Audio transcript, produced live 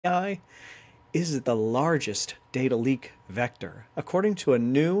AI is the largest data leak vector, according to a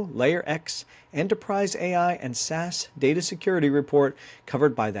new Layer X Enterprise AI and SaaS data security report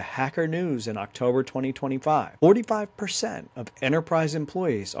covered by the Hacker News in October 2025. 45% of enterprise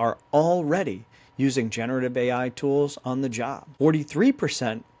employees are already using generative AI tools on the job.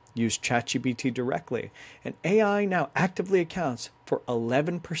 43% use ChatGPT directly, and AI now actively accounts for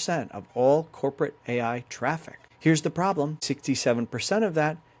 11% of all corporate AI traffic. Here's the problem: 67% of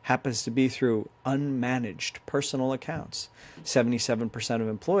that happens to be through unmanaged personal accounts. 77% of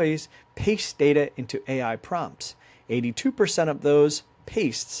employees paste data into AI prompts. 82% of those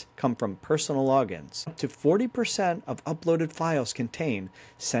pastes come from personal logins. Up to 40% of uploaded files contain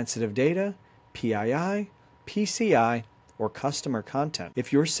sensitive data, PII, PCI, or customer content.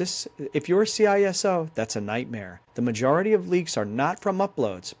 If you're CISO, that's a nightmare. The majority of leaks are not from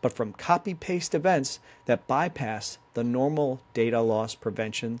uploads, but from copy-paste events that bypass the normal data loss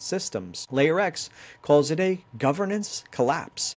prevention systems. Layer X calls it a governance collapse.